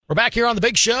We're back here on the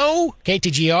big show,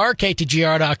 KTGR,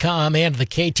 KTGR.com, and the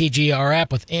KTGR app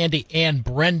with Andy and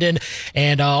Brendan,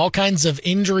 and all kinds of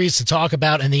injuries to talk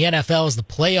about in the NFL as the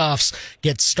playoffs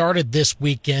get started this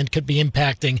weekend. Could be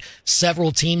impacting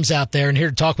several teams out there, and here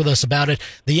to talk with us about it,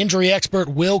 the injury expert,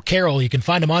 Will Carroll. You can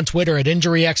find him on Twitter at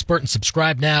Injury Expert and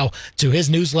subscribe now to his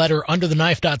newsletter,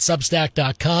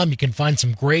 undertheknife.substack.com. You can find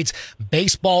some great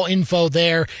baseball info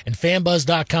there, and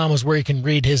fanbuzz.com is where you can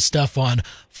read his stuff on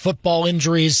football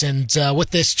injuries. And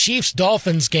with this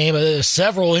Chiefs-Dolphins game,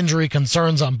 several injury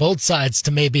concerns on both sides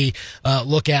to maybe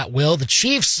look at, Will. The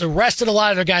Chiefs rested a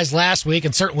lot of their guys last week,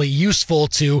 and certainly useful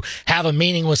to have a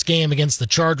meaningless game against the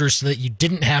Chargers so that you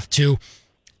didn't have to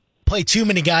play too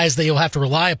many guys that you'll have to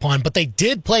rely upon. But they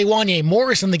did play Wanya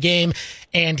Morris in the game,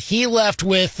 and he left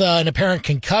with an apparent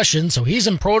concussion, so he's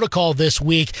in protocol this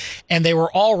week, and they were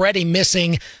already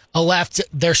missing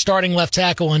their starting left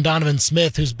tackle in Donovan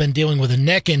Smith, who's been dealing with a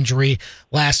neck injury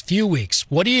last few weeks.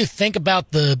 What do you think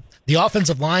about the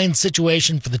offensive line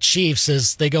situation for the Chiefs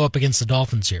as they go up against the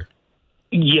Dolphins here?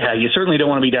 Yeah, you certainly don't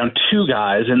want to be down two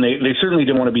guys, and they certainly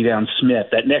don't want to be down Smith.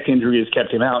 That neck injury has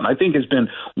kept him out, and I think has been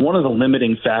one of the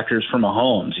limiting factors for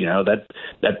Mahomes. You know,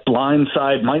 that blind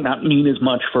side might not mean as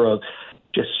much for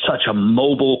just such a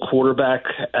mobile quarterback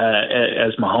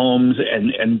as Mahomes,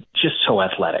 and just so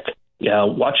athletic. Yeah,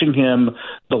 watching him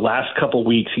the last couple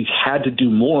weeks, he's had to do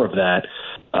more of that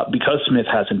because Smith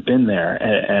hasn't been there.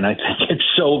 And I think it's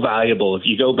so valuable. If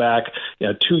you go back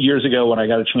 2 years ago when I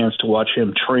got a chance to watch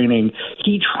him training,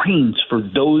 he trains for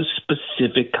those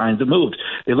specific kinds of moves.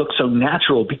 They look so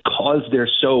natural because they're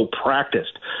so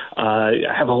practiced. I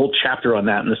have a whole chapter on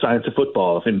that in the Science of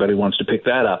Football if anybody wants to pick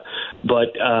that up.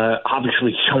 But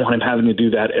obviously you don't want him having to do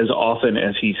that as often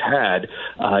as he's had.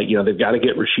 They've got to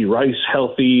get Rashee Rice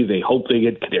healthy. They hope they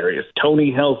get Kadarius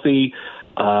Toney healthy.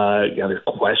 There are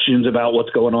questions about what's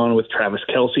going on with Travis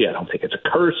Kelce. I don't think it's a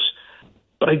curse,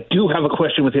 but I do have a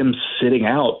question with him sitting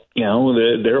out.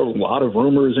 There are a lot of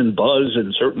rumors and buzz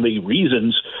and certainly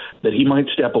reasons that he might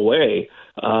step away.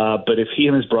 But if he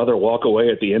and his brother walk away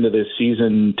at the end of this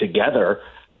season together,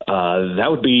 that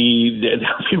would be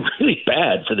really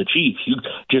bad for the Chiefs. You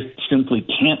just simply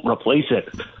can't replace it,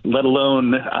 let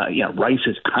alone, Rice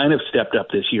has kind of stepped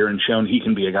up this year and shown he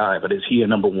can be a guy, but is he a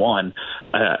number one?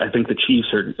 I think the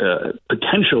Chiefs are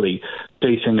potentially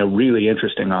facing a really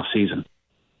interesting offseason.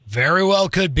 Very well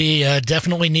could be.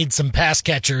 Definitely need some pass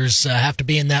catchers. Have to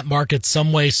be in that market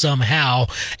some way, somehow.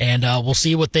 And we'll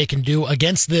see what they can do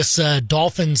against this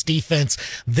Dolphins defense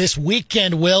this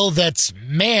weekend, Will, has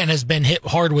been hit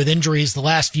hard with injuries the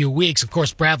last few weeks. Of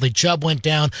course, Bradley Chubb went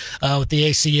down with the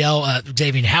ACL.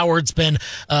 Xavier Howard's been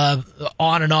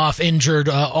on and off injured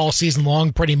all season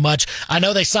long, pretty much. I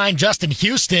know they signed Justin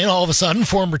Houston, all of a sudden,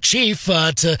 former Chief,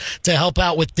 to help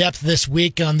out with depth this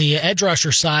week on the edge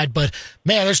rusher side. But,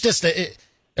 man,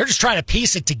 they're just trying to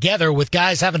piece it together with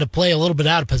guys having to play a little bit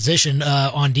out of position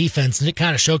on defense, and it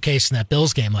kind of showcased in that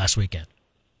Bills game last weekend.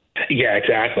 Yeah,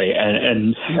 exactly.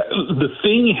 And the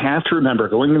thing you have to remember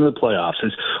going into the playoffs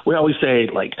is we always say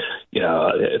 12-4,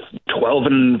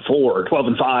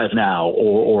 12-5 now,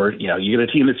 or you get a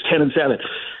team that's 10-7.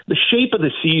 The shape of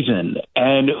the season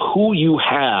and who you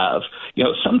have,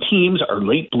 some teams are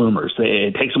late bloomers.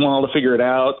 It takes them a while to figure it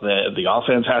out. The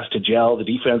offense has to gel. The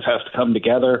defense has to come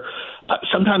together.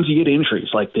 Sometimes you get injuries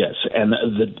like this, and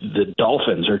the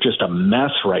Dolphins are just a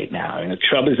mess right now.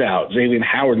 Chubb is out. Xavier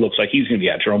Howard looks like he's going to be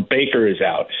out. Jerome Baker is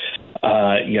out.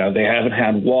 They haven't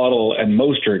had Waddle and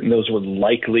Mostert, and those were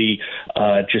likely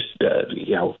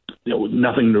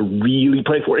nothing to really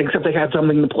play for, except they had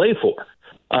something to play for.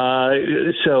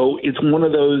 So it's one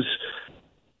of those,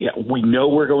 we know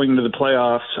we're going into the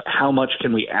playoffs. How much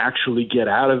can we actually get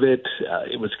out of it?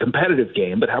 It was a competitive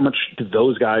game, but how much do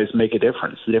those guys make a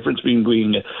difference? The difference between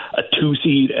being a 2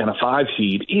 seed and a 5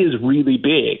 seed is really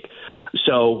big.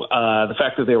 So the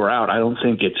fact that they were out, I don't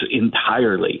think it's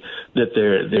entirely that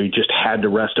they just had to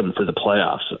rest them for the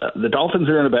playoffs. The Dolphins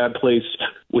are in a bad place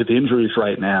with injuries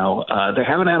right now. They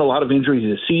haven't had a lot of injuries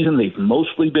this season. They've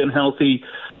mostly been healthy,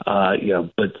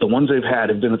 but the ones they've had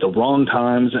have been at the wrong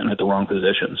times and at the wrong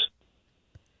positions.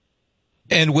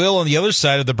 And Will, on the other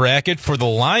side of the bracket for the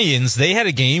Lions, they had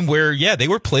a game where, they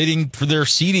were plating for their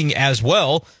seeding as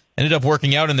well. Ended up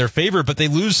working out in their favor, but they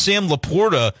lose Sam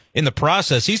Laporta in the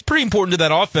process. He's pretty important to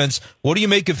that offense. What do you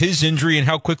make of his injury and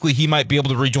how quickly he might be able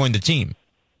to rejoin the team?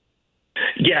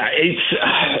 Yeah,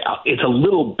 it's a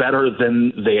little better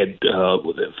than they had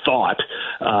thought.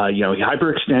 He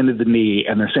hyperextended the knee,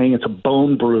 and they're saying it's a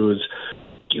bone bruise.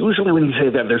 Usually when you say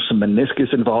that, there's some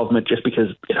meniscus involvement just because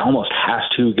it almost has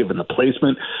to, given the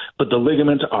placement. But the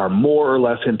ligaments are more or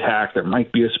less intact. There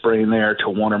might be a sprain there to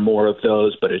one or more of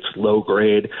those, but it's low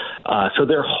grade. So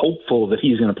they're hopeful that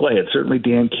he's going to play it. Certainly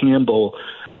Dan Campbell,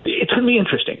 it's going to be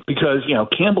interesting because,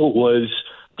 Campbell was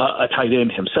a tight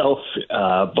end himself,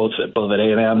 both at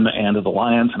A&M and at the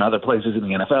Lions and other places in the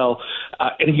NFL.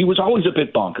 And he was always a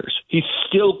bit bonkers. He's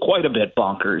still quite a bit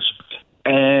bonkers.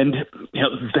 And,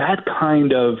 that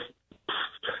kind of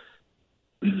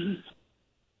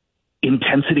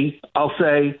intensity, I'll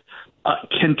say,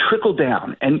 can trickle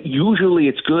down. And usually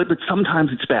it's good, but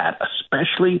sometimes it's bad,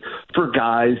 especially for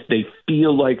guys they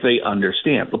feel like they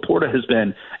understand. Laporta has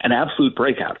been an absolute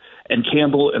breakout, and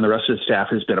Campbell and the rest of the staff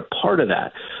has been a part of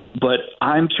that. But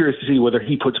I'm curious to see whether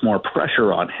he puts more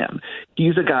pressure on him.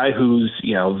 He's a guy who's,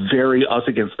 very us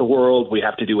against the world. We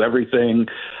have to do everything.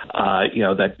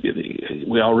 That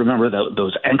we all remember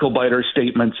those ankle biter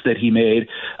statements that he made.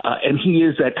 And he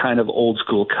is that kind of old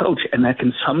school coach. And that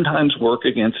can sometimes work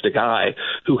against a guy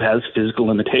who has physical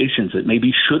limitations that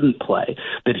maybe shouldn't play,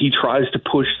 that he tries to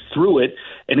push through it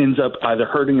and ends up either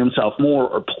hurting himself more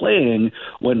or playing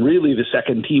when really the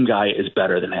second team guy is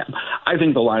better than him. I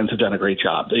think the Lions have done a great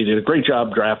job. They did a great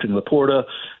job drafting Laporta.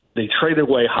 They traded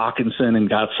away Hawkinson and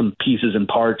got some pieces and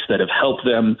parts that have helped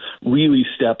them really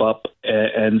step up.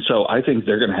 And so I think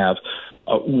they're going to have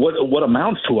what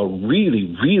amounts to a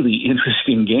really, really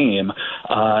interesting game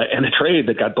and a trade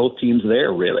that got both teams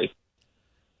there, really.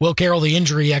 Will Carroll, the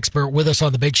injury expert, with us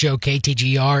on the Big Show,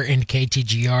 KTGR and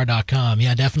KTGR.com.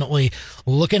 Yeah, definitely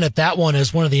looking at that one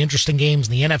as one of the interesting games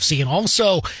in the NFC. And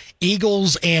also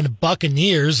Eagles and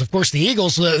Buccaneers. Of course, the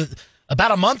Eagles,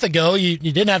 about a month ago, you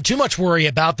didn't have too much worry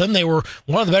about them. They were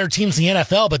one of the better teams in the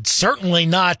NFL, but certainly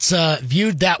not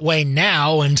viewed that way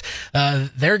now. And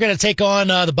they're going to take on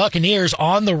the Buccaneers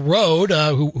on the road,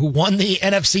 who won the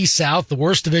NFC South, the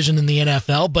worst division in the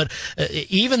NFL. But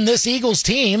even this Eagles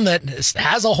team that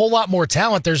has a whole lot more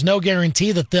talent, there's no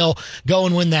guarantee that they'll go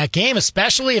and win that game,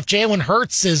 especially if Jalen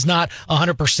Hurts is not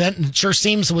 100%. And it sure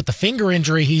seems with the finger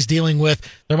injury he's dealing with,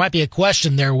 there might be a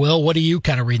question there, Will. What do you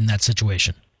kind of read in that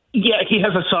situation? Yeah, he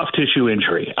has a soft tissue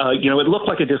injury. It looked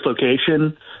like a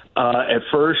dislocation at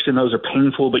first, and those are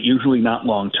painful, but usually not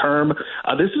long term.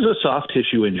 This is a soft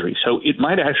tissue injury, so it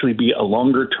might actually be a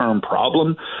longer term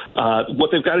problem.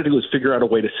 What they've got to do is figure out a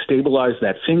way to stabilize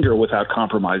that finger without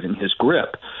compromising his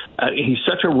grip. He's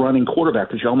such a running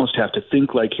quarterback that you almost have to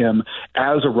think like him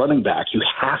as a running back. You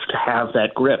have to have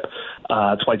that grip.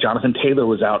 That's why Jonathan Taylor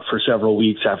was out for several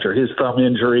weeks after his thumb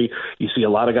injury. You see a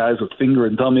lot of guys with finger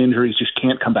and thumb injuries just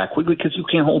can't come back quickly because you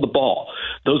can't hold the ball.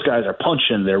 Those guys are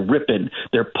punching, they're ripping,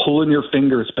 they're pulling your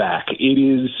fingers back. It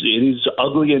is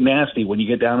ugly and nasty when you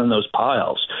get down in those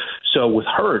piles. So with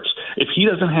Hurts, if he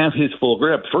doesn't have his full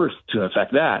grip, first, it's going to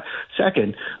affect that.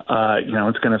 Second,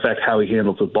 it's going to affect how he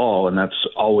handles the ball, and that's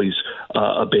always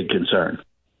a big concern.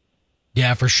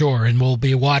 Yeah, for sure. And we'll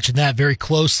be watching that very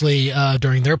closely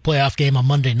during their playoff game on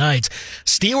Monday nights.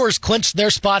 Steelers clinched their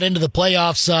spot into the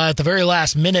playoffs at the very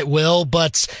last minute, Will,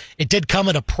 but it did come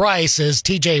at a price as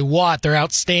TJ Watt, their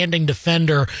outstanding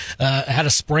defender, had a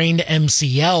sprained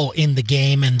MCL in the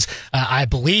game. And I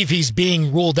believe he's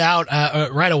being ruled out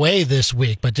right away this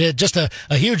week. But just a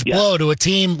huge blow to a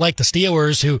team like the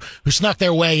Steelers who snuck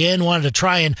their way in, wanted to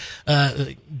try and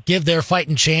give their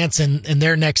fighting chance in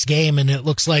their next game. And it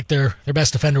looks like their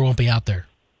best defender won't be out there.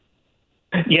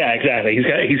 Yeah, exactly.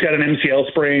 He's got an MCL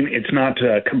sprain. It's not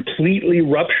completely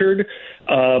ruptured,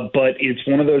 but it's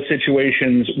one of those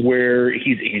situations where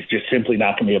he's just simply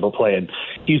not going to be able to play. And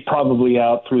he's probably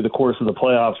out through the course of the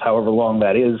playoffs, however long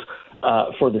that is,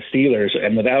 for the Steelers.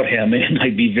 And without him, it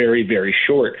might be very, very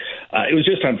short. It was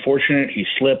just unfortunate. He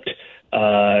slipped.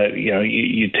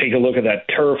 You take a look at that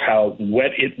turf, how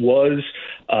wet it was,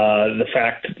 the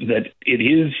fact that it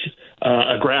is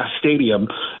a grass stadium,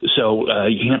 so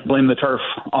you can't blame the turf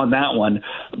on that one.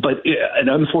 But an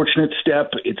unfortunate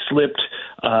step, it slipped,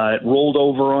 it rolled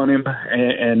over on him,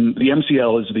 and the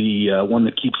MCL is the one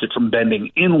that keeps it from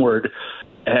bending inward,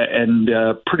 and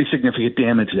pretty significant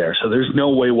damage there. So there's no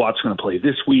way Watt's going to play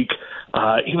this week,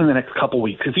 even the next couple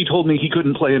weeks. If he told me he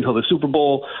couldn't play until the Super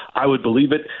Bowl, I would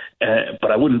believe it, but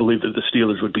I wouldn't believe that the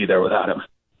Steelers would be there without him.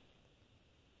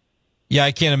 Yeah,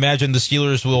 I can't imagine the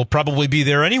Steelers will probably be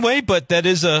there anyway, but that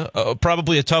is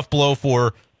probably a tough blow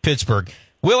for Pittsburgh.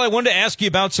 Will, I wanted to ask you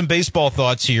about some baseball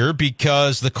thoughts here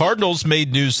because the Cardinals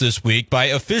made news this week by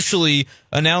officially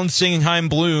announcing Chaim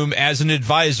Bloom as an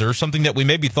advisor, something that we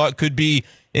maybe thought could be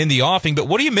in the offing. But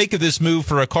what do you make of this move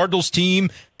for a Cardinals team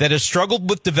that has struggled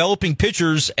with developing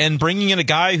pitchers and bringing in a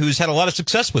guy who's had a lot of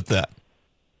success with that?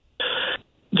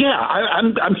 Yeah,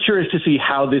 I'm curious to see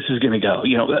how this is going to go.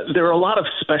 You know, there are a lot of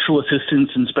special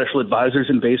assistants and special advisors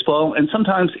in baseball, and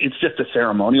sometimes it's just a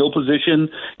ceremonial position.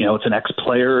 You know, it's an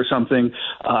ex-player or something.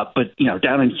 But, you know,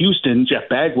 down in Houston, Jeff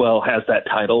Bagwell has that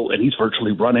title, and he's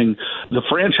virtually running the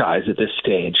franchise at this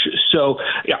stage. So,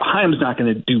 yeah, Chaim's not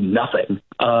going to do nothing.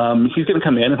 He's going to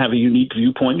come in and have a unique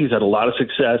viewpoint. He's had a lot of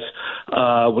success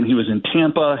when he was in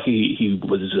Tampa. He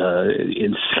was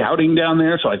in scouting down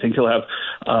there, so I think he'll have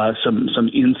some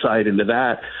insight into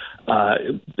that.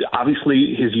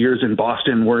 Obviously, his years in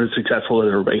Boston weren't as successful as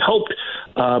everybody hoped,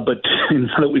 but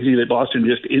now that we see that Boston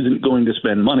just isn't going to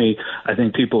spend money, I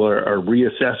think people are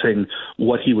reassessing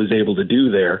what he was able to do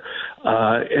there.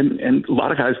 And a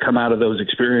lot of guys come out of those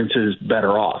experiences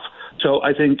better off. So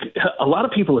I think a lot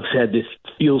of people have said this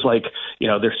feels like, you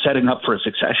know, they're setting up for a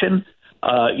succession.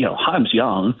 You know, Chaim's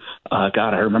young.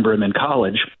 God, I remember him in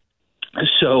college.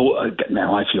 So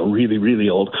now I feel really, really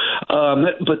old.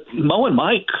 But Mo and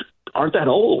Mike aren't that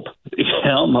old. You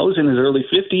know, Mo's in his early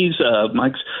 50s.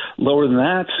 Mike's lower than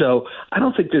that. So I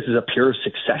don't think this is a pure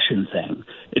succession thing.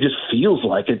 It just feels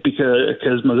like it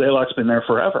because Mozeliak's been there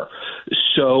forever.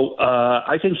 So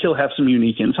I think he'll have some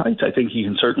unique insights. I think he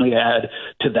can certainly add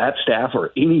to that staff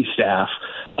or any staff.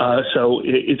 So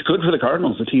it's good for the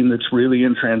Cardinals, a team that's really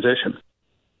in transition.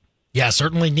 Yeah,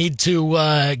 certainly need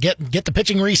to get the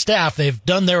pitching restaffed. They've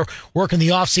done their work in the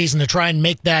offseason to try and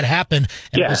make that happen,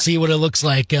 and we'll see what it looks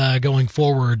like going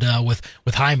forward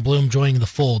with Chaim Bloom joining the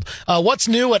fold. What's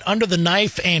new at Under the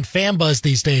Knife and FanBuzz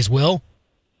these days, Will?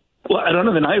 Well, at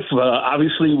Under the Knife,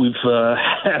 obviously we've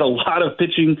had a lot of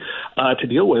pitching to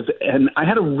deal with, and I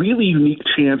had a really unique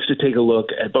chance to take a look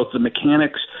at both the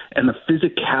mechanics and the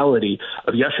physicality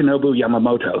of Yoshinobu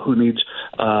Yamamoto, who needs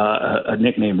a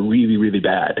nickname really, really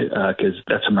bad because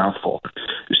that's a mouthful.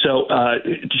 So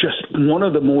just one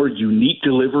of the more unique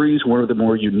deliveries, one of the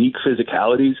more unique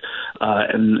physicalities,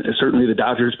 and certainly the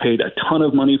Dodgers paid a ton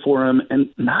of money for him, and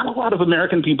not a lot of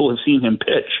American people have seen him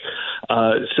pitch.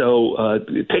 So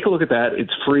take a look at that.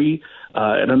 It's free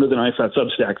at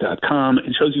undertheknife.substack.com.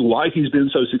 It shows you why he's been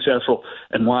so successful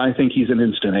and why I think he's an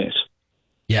instant ace.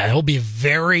 Yeah, he'll be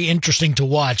very interesting to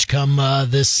watch come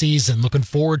this season. Looking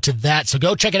forward to that. So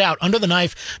go check it out,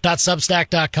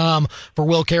 undertheknife.substack.com for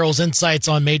Will Carroll's insights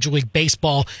on Major League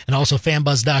Baseball, and also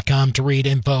fanbuzz.com to read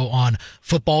info on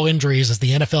football injuries as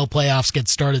the NFL playoffs get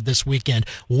started this weekend.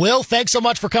 Will, thanks so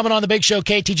much for coming on the Big Show.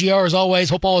 KTGR as always.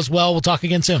 Hope all is well. We'll talk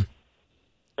again soon.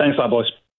 Thanks a lot, boys.